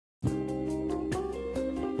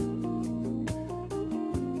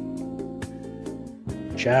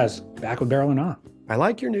Chaz, back with Barrel and On. I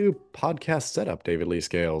like your new podcast setup, David Lee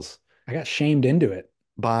Scales, I got shamed into it.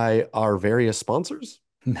 by our various sponsors.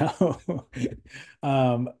 No,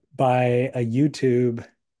 by a YouTube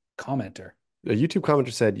commenter. A YouTube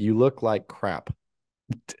commenter said, "You look like crap."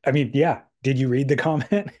 I mean, yeah. Did you read the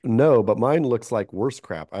comment? No, but mine looks like worse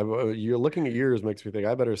crap. You're looking at yours makes me think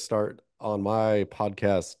I better start on my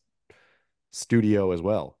podcast studio as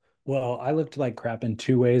well. Well, I looked like crap in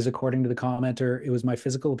two ways, according to the commenter. It was my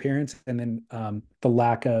physical appearance and then the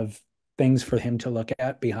lack of things for him to look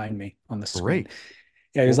at behind me on the screen. Great.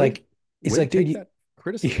 Yeah, he Well, was way like, he's way to like, dude, take that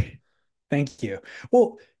criticism. thank you.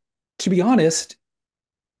 Well, to be honest,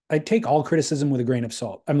 I take all criticism with a grain of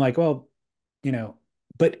salt. I'm like, well, you know,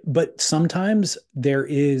 but sometimes there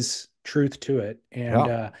is truth to it,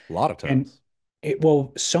 Yeah, a lot of and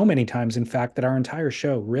times. so many times, in fact, that our entire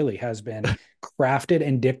show really has been crafted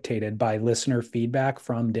and dictated by listener feedback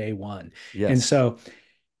from day one, and Yes. so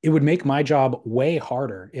it would make my job way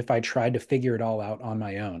harder if I tried to figure it all out on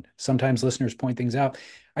my own. Sometimes listeners point things out.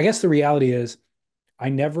 I guess the reality is I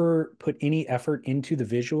never put any effort into the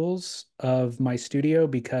visuals of my studio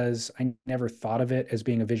because I never thought of it as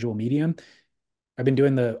being a visual medium. I've been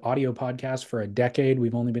doing the audio podcast for a decade.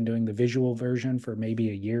 We've only been doing the visual version for maybe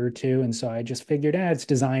a year or two. And so I just figured, it's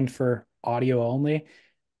designed for audio only.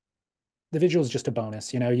 The visual is just a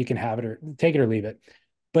bonus. You can have it or take it or leave it.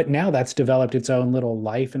 But now that's developed its own little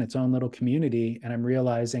life and its own little community. And I'm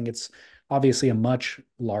realizing it's obviously a much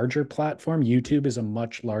larger platform. YouTube is a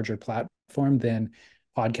much larger platform than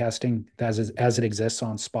podcasting as it exists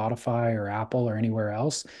on Spotify or Apple or anywhere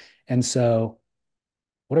else. And so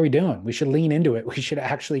what are we doing? We should lean into it. We should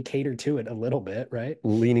actually cater to it a little bit, right?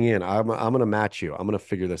 Leaning in. I'm gonna match you. I'm gonna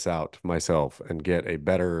figure this out myself and get a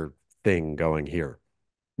better thing going here.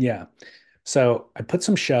 Yeah. So I put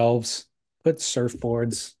some shelves, put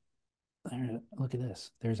surfboards. Look at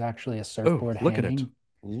this. There's actually a Oh, surfboard look at it. hanging.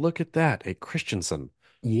 Look at that. A Christensen.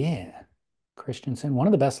 Yeah. Christensen, one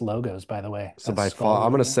of the best logos, by the way. So That by skull far, logo.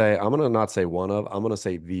 I'm gonna not say one of, I'm gonna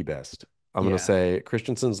say the best. I'm gonna Yeah. say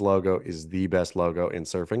Christensen's logo is the best logo in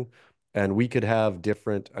surfing. And we could have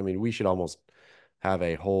different, I mean, we should almost have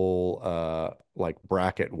a whole like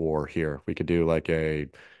bracket war here. We could do like a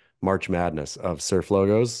March Madness of surf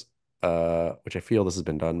logos, which I feel this has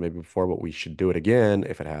been done maybe before, but we should do it again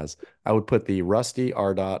if it has. I would put the Rusty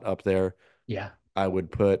R dot up there. Yeah. I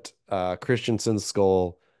would put Christensen's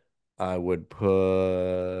skull. I would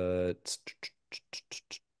put,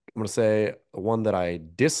 I'm going to say one that I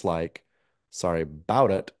dislike, sorry about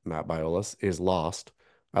it, Matt Biolis, is Lost.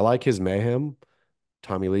 I like his Mayhem,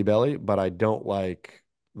 Tommy Lee Belly, but I don't like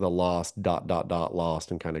the Lost dot dot dot Lost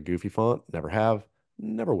and kind of goofy font. Never have,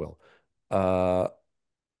 never will. Uh,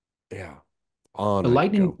 yeah, on The we could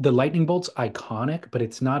lightning, go. the lightning bolt's iconic, but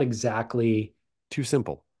it's not exactly, Too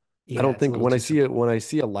simple. I yeah, don't it's a think little too simple. when I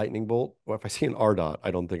see a lightning bolt, or if I see an R dot,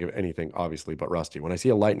 I don't think of anything obviously but Rusty. When I see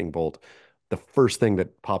a lightning bolt, the first thing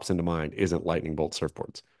that pops into mind isn't lightning bolt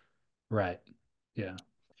surfboards. Right. Yeah.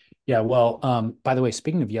 Yeah. Well, by the way,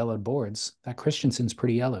 speaking of yellowed boards, that Christensen's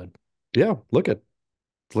pretty yellowed. Yeah, look at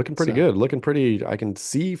it's looking pretty So good. Looking pretty. I can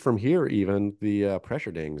see from here even the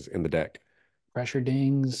pressure dings in the deck. pressure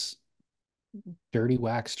dings, dirty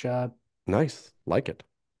wax job. Nice. Like it.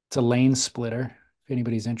 It's a lane splitter. If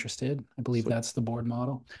anybody's interested, I believe So, that's the board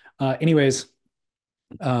model. Anyways,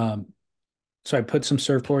 um, so I put some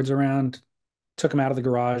surfboards around, took them out of the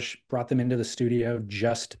garage, brought them into the studio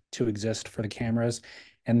just to exist for the cameras,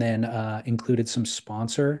 and then included some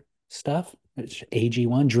sponsor stuff. It's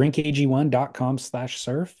AG1,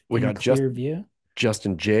 drinkag1.com/surf we in got clear view.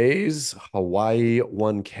 Justin Jay's Hawaii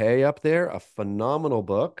 1K up there, a phenomenal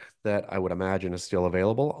book that I would imagine is still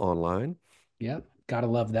available online. Yep, gotta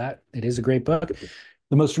love that. It is a great book.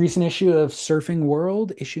 The most recent issue of Surfing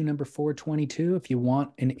World, issue number 422. If you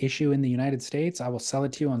want an issue in the United States, I will sell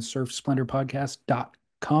it to you on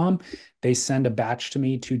surfsplendorpodcast.com. They send a batch to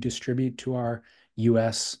me to distribute to our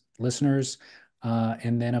US listeners.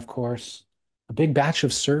 And then, of course, a big batch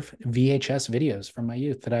of surf VHS videos from my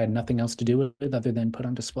youth that I had nothing else to do with other than put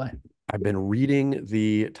on display. I've been reading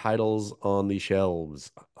the titles on the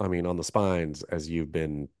shelves, I mean, on the spines as you've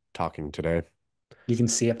been talking today. You can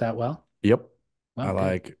see it that well. Yep. Well,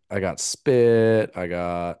 good. I got Spit, I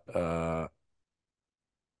got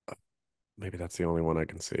maybe that's the only one I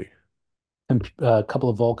can see. A couple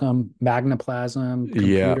of Volcom, Magnaplasm,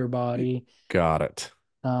 Yeah, computer body, got it.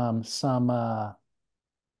 some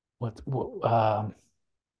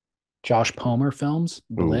Josh Palmer films,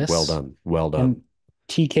 Ooh, well Bliss, done. Well done. and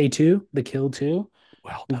TK2, The Kill 2,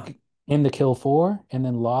 Well done. in The Kill 4, and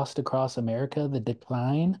then Lost Across America, The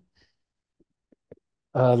Decline.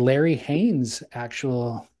 Larry Haynes,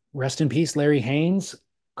 actual rest in peace, Larry Haynes.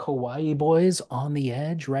 Kauai boys on the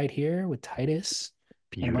edge right here with Titus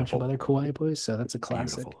and a bunch of Beautiful. other Kauai boys. So that's a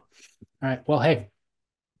classic. Beautiful. All right. Well, hey,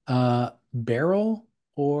 barrel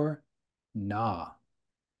or nah?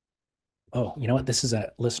 Oh, you know what? This is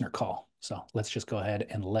a listener call. So let's just go ahead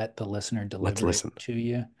and let the listener Let's deliver it listen. to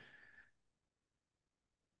you.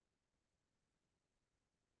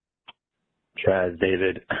 Chaz,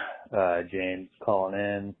 David, James calling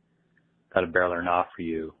in. Got a barrel or not for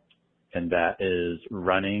you, and that is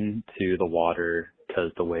running to the water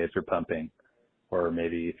because the waves are pumping. Or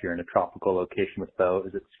maybe if you're in a tropical location with boat,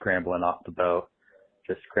 is it scrambling off the boat?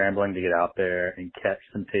 Just scrambling to get out there and catch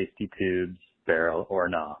some tasty tubes, barrel or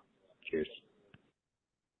not. Cheers.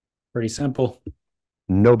 Pretty simple.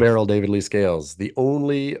 No barrel, David Lee Scales. The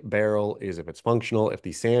only barrel is if it's functional. If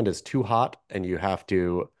the sand is too hot and you have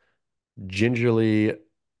to gingerly,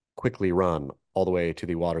 quickly run all the way to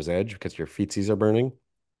the water's edge because your feetsies are burning,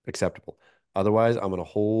 acceptable. Otherwise, I'm going to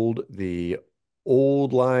hold the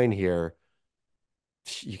old line here.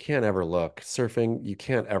 You can't ever look surfing. You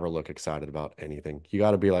can't ever look excited about anything. You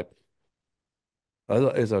got to be like, "Oh,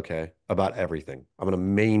 it's okay about everything. I'm going to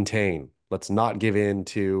maintain. Let's not give in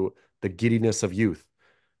to the giddiness of youth.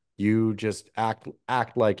 You just act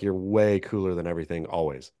like you're way cooler than everything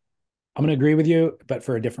always." I'm going to agree with you, but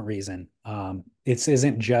for a different reason. It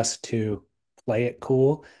isn't just to play it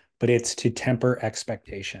cool, but it's to temper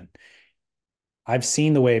expectation. I've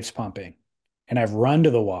seen the waves pumping and I've run to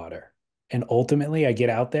the water. And ultimately, I get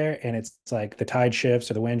out there and it's like the tide shifts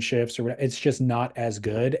or the wind shifts or whatever. It's just not as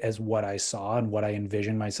good as what I saw and what I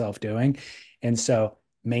envisioned myself doing. And so,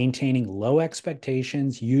 maintaining low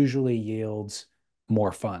expectations usually yields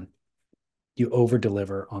more fun. You over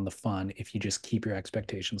deliver on the fun if you just keep your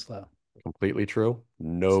expectations low. Completely true.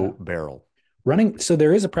 No So, barrel. running, so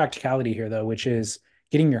there is a practicality here though, which is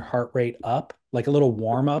getting your heart rate up, like a little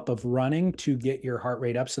warm up of running to get your heart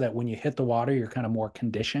rate up so that when you hit the water, you're kind of more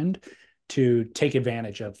conditioned to take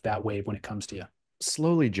advantage of that wave when it comes to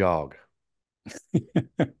Slowly jog. you.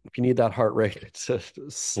 If you need that heart rate to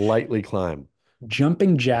slightly climb.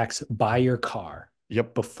 Jumping jacks by your car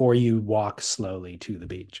Yep. before you walk slowly to the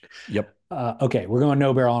beach. Yep. Okay, we're going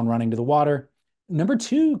no barrel and running to the water. Number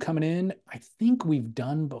two coming in, I think we've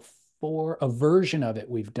done before, a version of it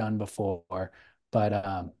we've done before,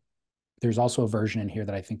 but there's also a version in here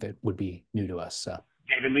that I think that would be new to us. So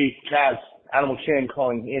David Lee, Chaz, Animal Chin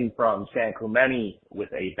calling in from San Clemente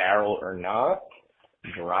with a barrel or not.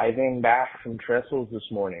 Driving back from Trestles this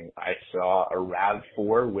morning, I saw a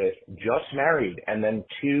RAV4 with just married and then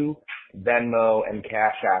two Venmo and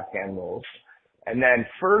Cash App handles. And then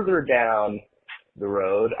further down the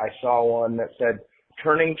road, I saw one that said,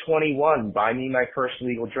 turning 21, buy me my first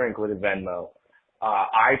legal drink with a Venmo.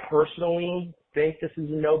 I personally think this is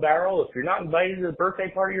a no barrel. If you're not invited to the birthday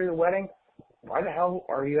party or the wedding, why the hell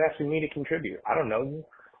are you asking me to contribute? I don't know you,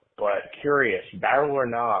 but curious, barrel or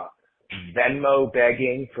not, Venmo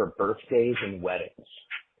begging for birthdays and weddings.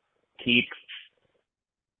 Keep.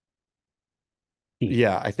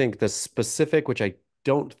 Yeah, I think the specific, which I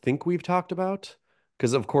don't think we've talked about,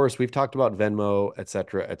 because of course we've talked about Venmo, et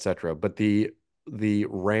cetera, et cetera. But the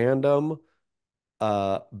random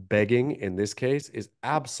begging in this case is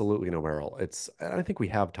absolutely no barrel. It's I think we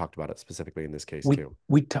have talked about it specifically in this case we too.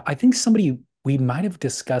 I think somebody we might have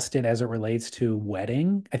discussed it as it relates to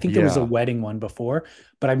wedding. I think there was a Yeah, wedding one before,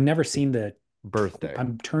 but I've never seen the birthday.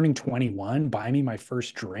 I'm turning 21, buy me my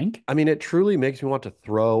first drink. I mean, it truly makes me want to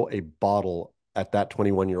throw a bottle at that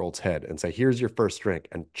 21-year-old's head and say, "Here's your first drink,"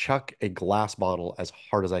 and chuck a glass bottle as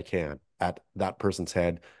hard as I can at that person's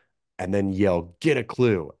head and then yell, "Get a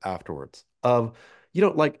clue," afterwards.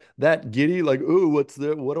 Like that giddy, like, "Oh, what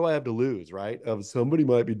do I have to lose?" Right? Of somebody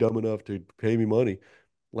might be dumb enough to pay me money.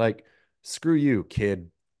 Like, screw you, kid.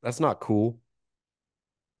 That's not cool.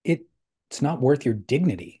 It's not worth your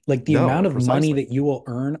dignity. Like the No, amount of money precisely. that you will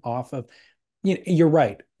earn off of, you're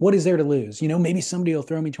right. What is there to lose? Maybe somebody will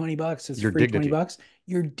throw me 20 bucks. It's Your free 20 dignity. bucks.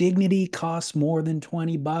 Your dignity costs more than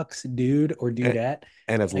 20 bucks, dude or And, dudette.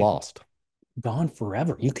 and it's Like lost. gone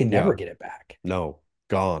forever. You can Yeah. never get it back. No,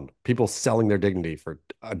 gone. People selling their dignity for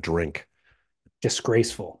a drink.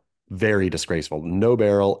 Disgraceful. Very disgraceful. No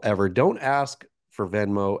barrel ever. Don't ask for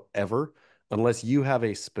Venmo ever unless you have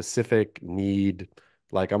a specific need.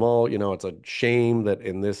 Like it's a shame that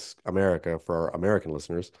in this America, for our American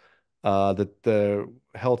listeners, that the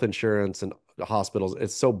health insurance and the hospitals,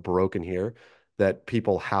 it's so broken here that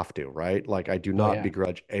people have to, right? Like I do Oh not yeah.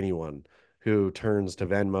 begrudge anyone who turns to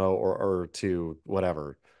Venmo or to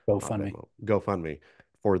whatever, not GoFundMe. Venmo, GoFundMe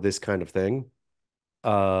for this kind of thing.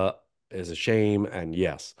 Uh, is a shame. And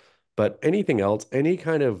yes. But anything else, any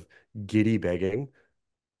kind of giddy begging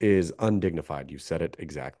is undignified. You said it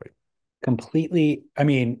exactly. Completely. I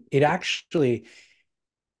mean, it actually,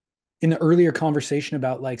 in the earlier conversation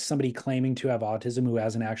about like somebody claiming to have autism who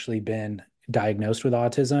hasn't actually been diagnosed with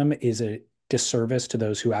autism is a disservice to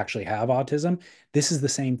those who actually have autism. This is the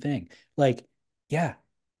same thing. Like, yeah,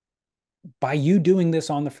 by you doing this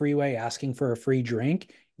on the freeway, asking for a free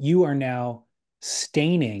drink, you are now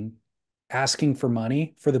staining asking for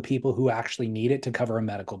money for the people who actually need it to cover a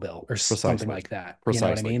medical bill or something Precisely. like that. You know what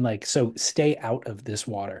I Precisely. mean? Like, so stay out of this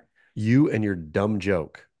water. You and your dumb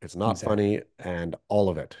joke. It's not Exactly. funny, and all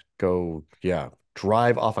of it. Go, yeah,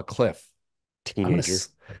 drive off a cliff, I'm gonna teenager.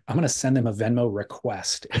 I'm gonna send them a Venmo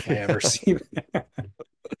request if I ever see them.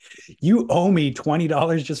 You owe me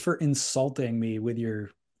 $20 just for insulting me with your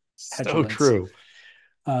So petulance. true.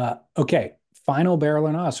 Okay, final barrel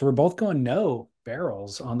or not. So we're both going no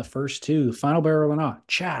barrels on the first two. Final barrel or not.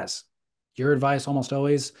 Chaz, your advice almost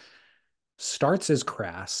always starts as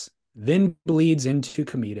crass, then bleeds into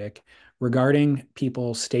comedic regarding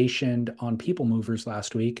people stationed on people movers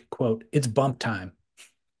last week. Quote, it's bump time,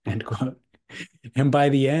 end quote. And by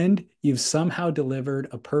the end, you've somehow delivered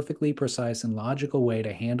a perfectly precise and logical way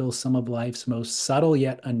to handle some of life's most subtle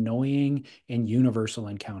yet annoying and universal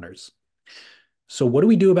encounters. So, what do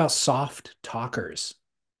we do about soft talkers?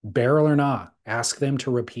 Barrel or not? Ask them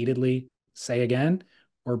to repeatedly say again,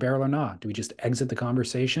 or barrel or not? Do we just exit the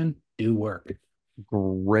conversation? Do work.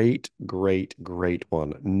 Great, great, great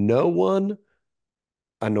one. No one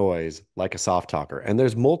annoys like a soft talker. And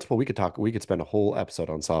there's multiple, we could spend a whole episode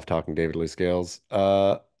on soft talking David Lee Scales.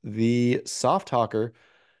 The soft talker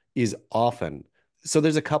is often, so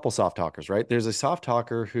there's a couple soft talkers, right? There's a soft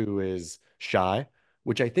talker who is shy,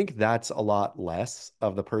 which I think that's a lot less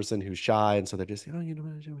of the person who's shy. And so they're just, oh, you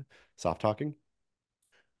know, soft talking.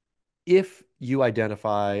 If you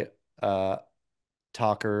identify a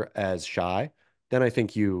talker as shy, then I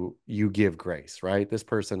think you give grace, right? This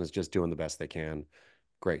person is just doing the best they can.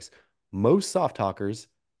 Grace. Most soft talkers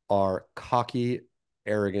are cocky,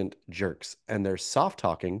 arrogant jerks, and they're soft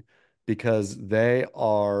talking because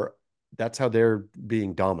that's how they're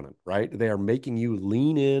being dominant, right? They are making you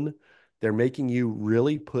lean in. They're making you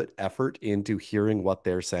really put effort into hearing what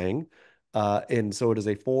they're saying. And so it is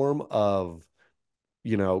a form of,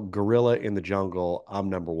 gorilla in the jungle. I'm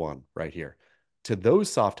number one right here. To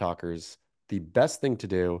those soft talkers, the best thing to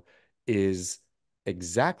do is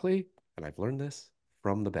exactly, and I've learned this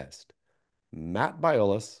from the best. Matt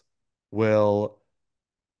Biolis will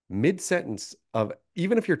mid-sentence of,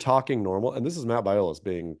 even if you're talking normal, and this is Matt Biolis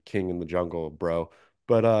being king in the jungle, bro,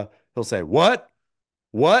 but he'll say, "What?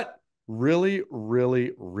 What?" Really,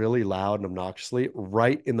 really, really loud and obnoxiously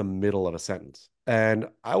right in the middle of a sentence. And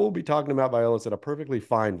I will be talking to Matt Biolis at a perfectly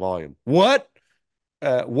fine volume. What?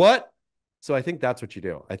 What? So I think that's what you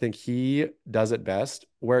do. I think he does it best,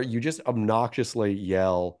 where you just obnoxiously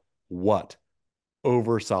yell "what"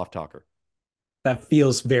 over soft talker. That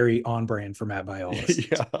feels very on brand for Matt Biolis.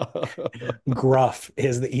 Yeah. Gruff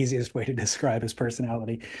is the easiest way to describe his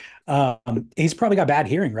personality. He's probably got bad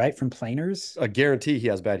hearing, right? From planers. A guarantee he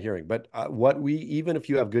has bad hearing. But even if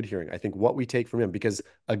you have good hearing, I think what we take from him, because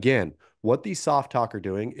again, what these soft talk are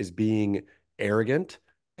doing is being arrogant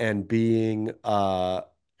and being,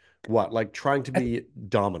 like trying to I, be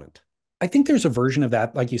dominant. I think there's a version of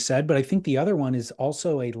that, like you said, but I think the other one is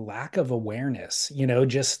also a lack of awareness,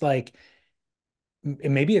 just like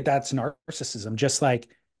maybe that's narcissism, just like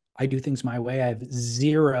I do things my way. I have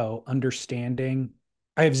zero understanding.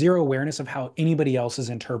 I have zero awareness of how anybody else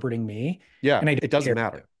is interpreting me. Yeah, And I don't it doesn't care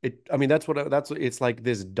matter. to. I mean, it's like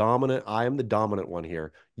this dominant, I am the dominant one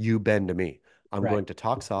here. You bend to me. I'm Right. going to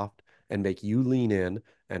talk soft and make you lean in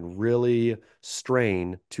and really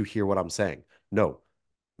strain to hear what I'm saying. No,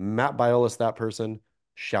 Matt Biolis, that person,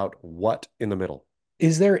 shout "what" in the middle.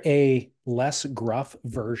 Is there a less gruff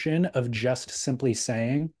version of just simply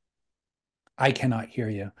saying, I cannot hear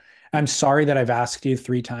you? I'm sorry that I've asked you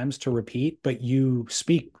 3 times to repeat, but you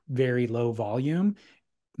speak very low volume.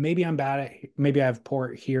 Maybe I'm bad at, maybe I have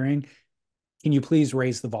poor hearing. Can you please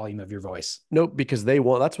raise the volume of your voice? No, because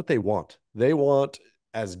that's what they want. They want,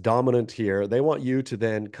 as dominant here, they want you to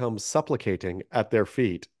then come supplicating at their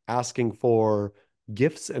feet, asking for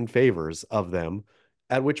gifts and favors of them,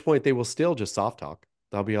 at which point they will still just soft talk.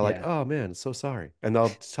 They'll be like, Yeah. "Oh man, so sorry." And they'll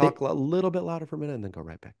They, talk a little bit louder for a minute and then go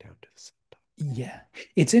right back down to the soft talk. yeah.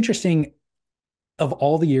 It's interesting. Of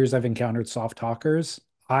all the years I've encountered soft talkers,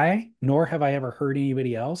 nor have I ever heard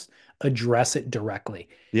anybody else address it directly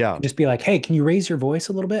Yeah, and just be like, hey, can you raise your voice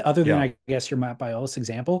a little bit? Other than, yeah. I guess, your Matt Biolis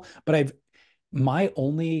example. But my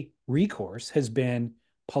only recourse has been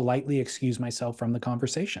politely excuse myself from the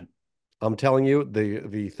conversation. I'm telling you,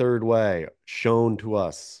 the third way shown to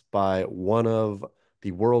us by one of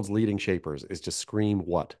the world's leading shapers is to scream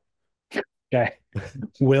what? Okay.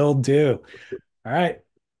 Will do. All right.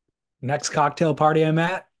 Next cocktail party I'm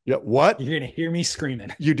at, Yeah, what? you're going to hear me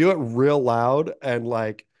screaming. You do it real loud and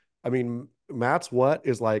like, I mean, Matt's what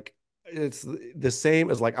is like, it's the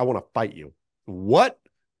same as like, I want to fight you. What?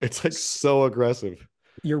 It's like so aggressive.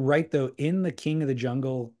 You're right, though, in the King of the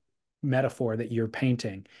Jungle metaphor that you're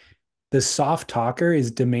painting, the soft talker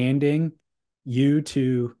is demanding you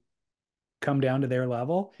to come down to their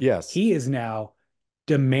level. Yes, He is now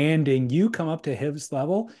demanding you come up to his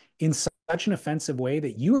level in such an offensive way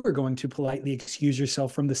that you are going to politely excuse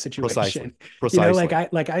yourself from the precisely. situation. Like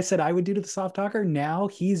Precisely. I said I would do to the soft talker. Now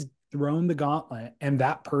he's thrown the gauntlet, and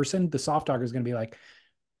that person, the soft talker, is going to be like,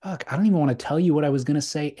 "Fuck, I don't even want to tell you what I was going to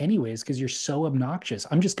say anyways because you're so obnoxious.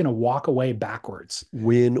 I'm just going to walk away backwards."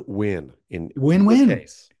 Win-win in either Win-win.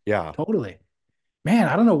 case. Yeah. Totally. Man,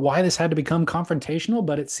 I don't know why this had to become confrontational,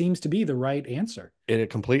 but it seems to be the right answer. It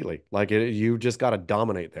completely like it, you just got to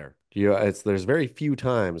dominate there. There's very few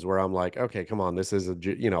times where I'm like, okay, come on, this is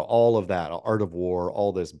all of that art of war,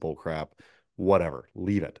 all this bull crap, whatever,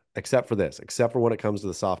 leave it. Except for this, except for when it comes to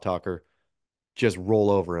the soft talker, just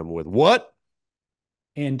roll over him with what?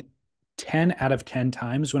 And 10 out of 10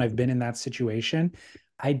 times when I've been in that situation,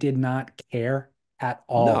 I did not care at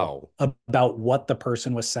all No, about what the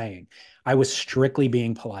person was saying. I was strictly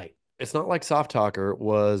being polite. it's not like soft talker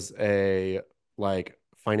was a like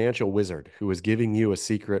financial wizard who was giving you a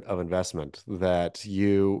secret of investment that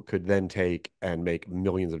you could then take and make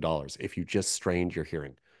millions of dollars if you just strained your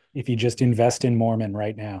hearing. If you just invest in Mormon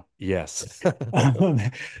right now. Yes. Um,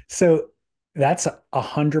 so that's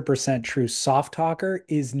 100% true. Soft talker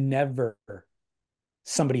is never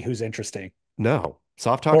somebody who's interesting No.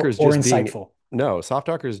 Soft talker is or just being insightful. no, soft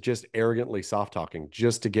talker is just arrogantly soft talking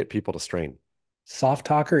just to get people to strain. Soft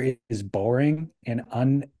talker is boring and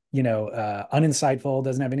uninsightful,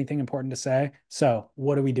 doesn't have anything important to say. So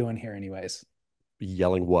what are we doing here anyways?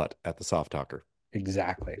 Yelling what at the soft talker?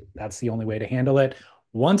 Exactly. That's the only way to handle it.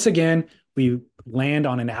 Once again, we land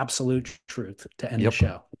on an absolute truth to end the Yep.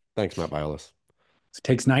 show. Thanks, Matt Biolis. It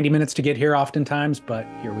takes 90 minutes to get here oftentimes, but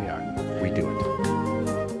here we are.